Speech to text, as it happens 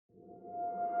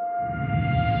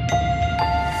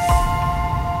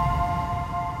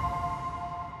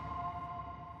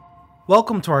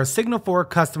Welcome to our Signal4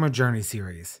 Customer Journey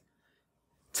series.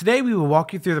 Today we will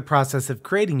walk you through the process of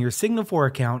creating your Signal4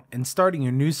 account and starting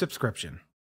your new subscription.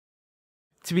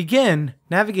 To begin,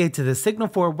 navigate to the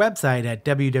Signal4 website at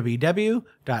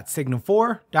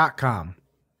www.signal4.com.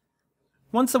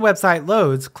 Once the website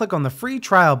loads, click on the free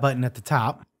trial button at the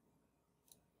top.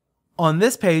 On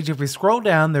this page, if we scroll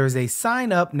down, there is a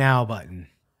Sign Up Now button.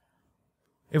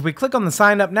 If we click on the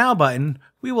Sign Up Now button,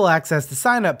 we will access the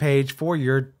sign up page for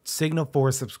your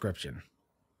Signal4 subscription.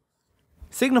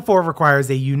 Signal4 requires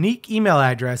a unique email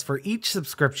address for each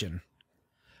subscription.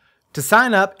 To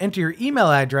sign up, enter your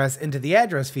email address into the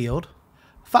address field,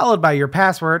 followed by your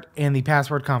password and the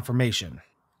password confirmation.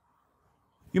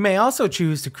 You may also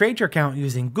choose to create your account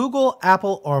using Google,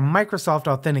 Apple, or Microsoft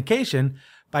authentication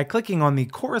by clicking on the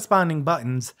corresponding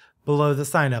buttons below the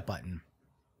Sign Up button.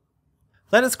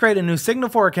 Let us create a new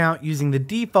Signal4 account using the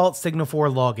default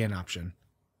Signal4 login option.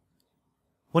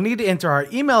 We'll need to enter our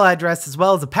email address as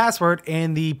well as the password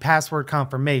and the password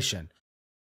confirmation.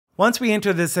 Once we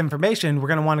enter this information, we're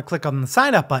going to want to click on the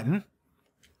Sign Up button.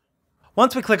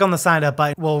 Once we click on the Sign Up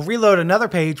button, we'll reload another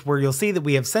page where you'll see that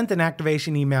we have sent an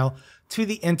activation email to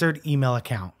the entered email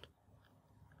account.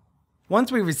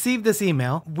 Once we receive this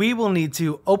email, we will need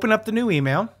to open up the new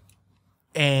email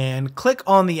and click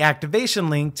on the activation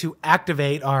link to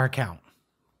activate our account.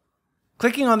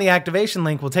 Clicking on the activation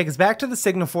link will take us back to the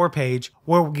Signal4 page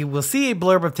where we will see a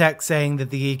blurb of text saying that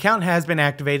the account has been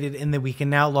activated and that we can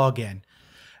now log in.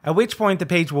 At which point the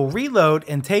page will reload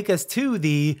and take us to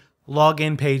the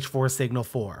login page for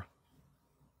Signal4.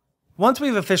 Once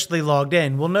we've officially logged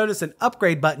in, we'll notice an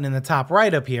upgrade button in the top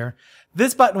right up here.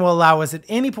 This button will allow us at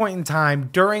any point in time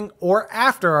during or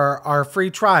after our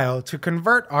free trial to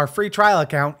convert our free trial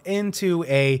account into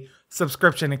a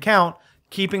subscription account,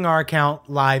 keeping our account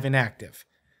live and active.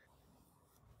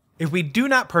 If we do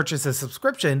not purchase a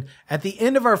subscription, at the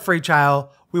end of our free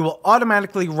trial, we will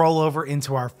automatically roll over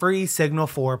into our free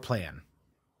Signal4 plan.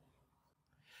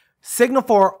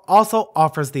 Signal4 also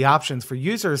offers the options for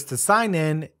users to sign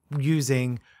in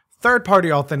using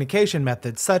third-party authentication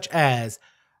methods such as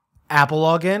Apple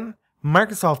login,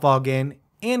 Microsoft login,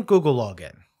 and Google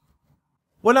login.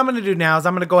 What I'm going to do now is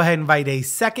I'm going to go ahead and invite a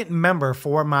second member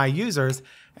for my users,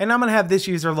 and I'm going to have this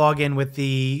user log in with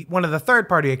one of the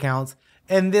third-party accounts,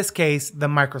 in this case, the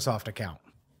Microsoft account.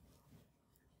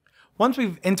 Once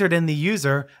we've entered in the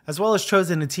user, as well as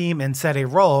chosen a team and set a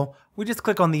role, we just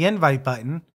click on the invite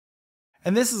button,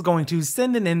 and this is going to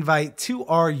send an invite to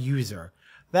our user.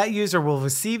 That user will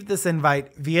receive this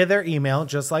invite via their email,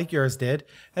 just like yours did,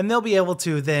 and they'll be able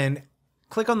to then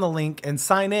click on the link and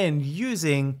sign in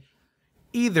using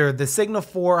either the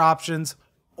Signal4 options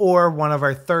or one of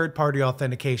our third-party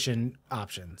authentication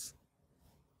options.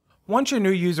 Once your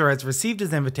new user has received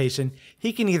his invitation,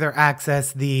 he can either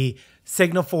access the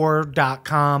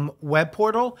Signal4.com web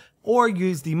portal or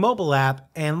use the mobile app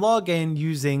and log in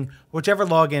using whichever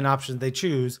login option they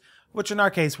choose, which in our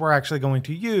case, we're actually going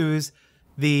to use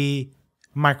the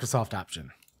Microsoft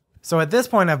option. So at this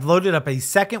point, I've loaded up a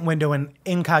second window in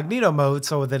incognito mode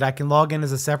so that I can log in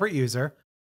as a separate user.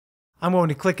 I'm going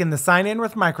to click in the Sign In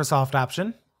with Microsoft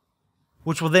option,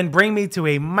 which will then bring me to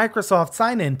a Microsoft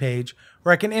sign-in page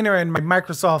where I can enter in my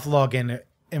Microsoft login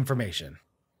information.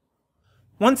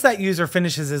 Once that user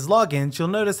finishes his login, you'll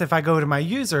notice if I go to my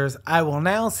users, I will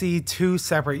now see two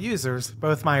separate users,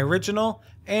 both my original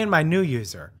and my new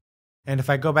user. And if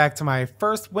I go back to my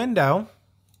first window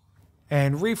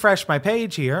and refresh my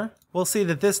page here, we'll see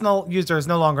that this user is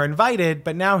no longer invited,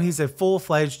 but now he's a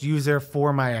full-fledged user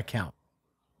for my account.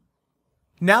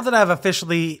 Now that I've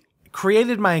officially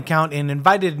created my account and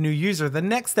invited a new user, the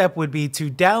next step would be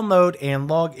to download and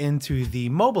log into the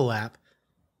mobile app.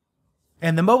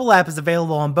 And the mobile app is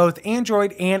available on both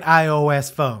Android and iOS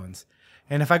phones.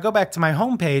 And if I go back to my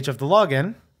home page of the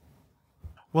login,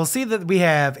 we'll see that we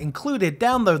have included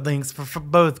download links for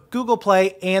both Google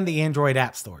Play and the Android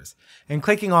app stores. And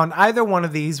clicking on either one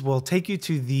of these will take you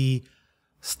to the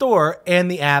store and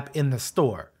the app in the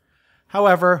store.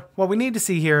 However, what we need to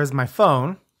see here is my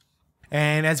phone.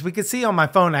 And as we can see on my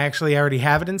phone, I actually already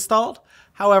have it installed.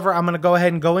 However, I'm going to go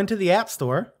ahead and go into the App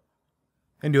Store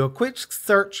and do a quick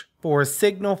search for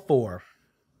Signal4.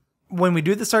 When we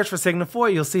do the search for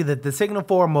Signal4, you'll see that the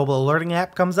Signal4 mobile alerting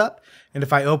app comes up. And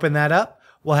if I open that up,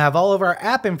 we'll have all of our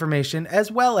app information as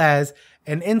well as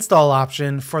an install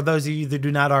option for those of you that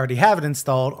do not already have it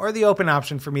installed, or the open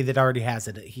option for me that already has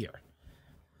it here.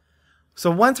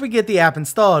 So once we get the app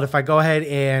installed, if I go ahead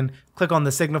and click on the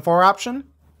Signal4 option,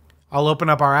 I'll open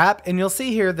up our app and you'll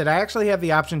see here that I actually have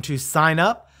the option to sign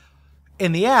up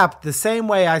in the app the same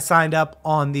way I signed up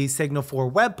on the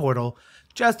Signal4 web portal,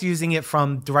 just using it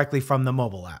directly from the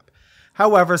mobile app.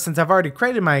 However, since I've already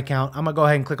created my account, I'm going to go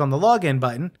ahead and click on the login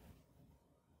button.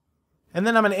 And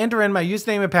then I'm going to enter in my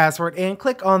username and password and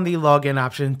click on the login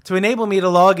option to enable me to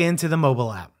log into the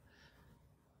mobile app.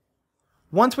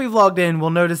 Once we've logged in, we'll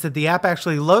notice that the app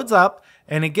actually loads up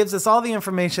and it gives us all the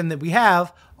information that we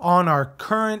have on our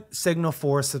current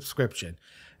Signal4 subscription.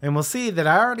 And we'll see that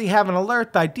I already have an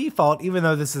alert by default, even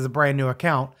though this is a brand new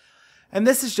account. And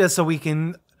this is just so we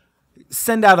can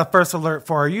send out a first alert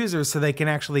for our users so they can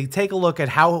actually take a look at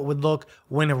how it would look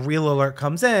when a real alert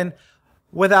comes in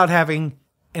without having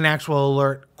an actual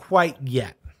alert quite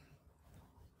yet.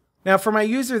 Now, for my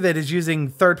user that is using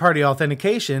third-party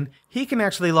authentication, he can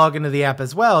actually log into the app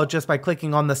as well just by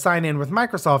clicking on the Sign In with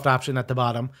Microsoft option at the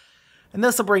bottom. And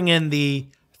this will bring in the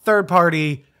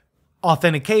third-party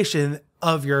authentication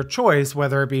of your choice,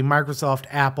 whether it be Microsoft,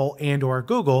 Apple, and or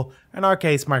Google, in our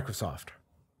case, Microsoft.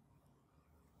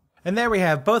 And there we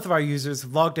have both of our users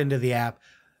logged into the app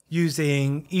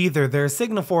using either their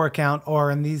Signal4 account or,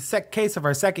 in the case of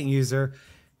our second user,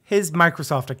 his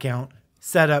Microsoft account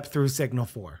set up through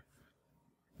Signal4.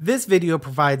 This video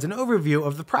provides an overview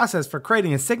of the process for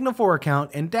creating a Signal4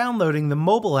 account and downloading the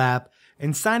mobile app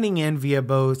and signing in via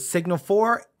both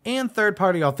Signal4 and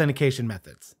third-party authentication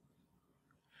methods.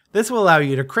 This will allow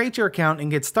you to create your account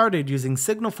and get started using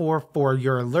Signal4 for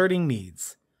your alerting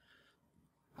needs.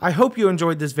 I hope you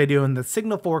enjoyed this video in the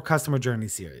Signal4 Customer Journey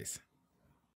series.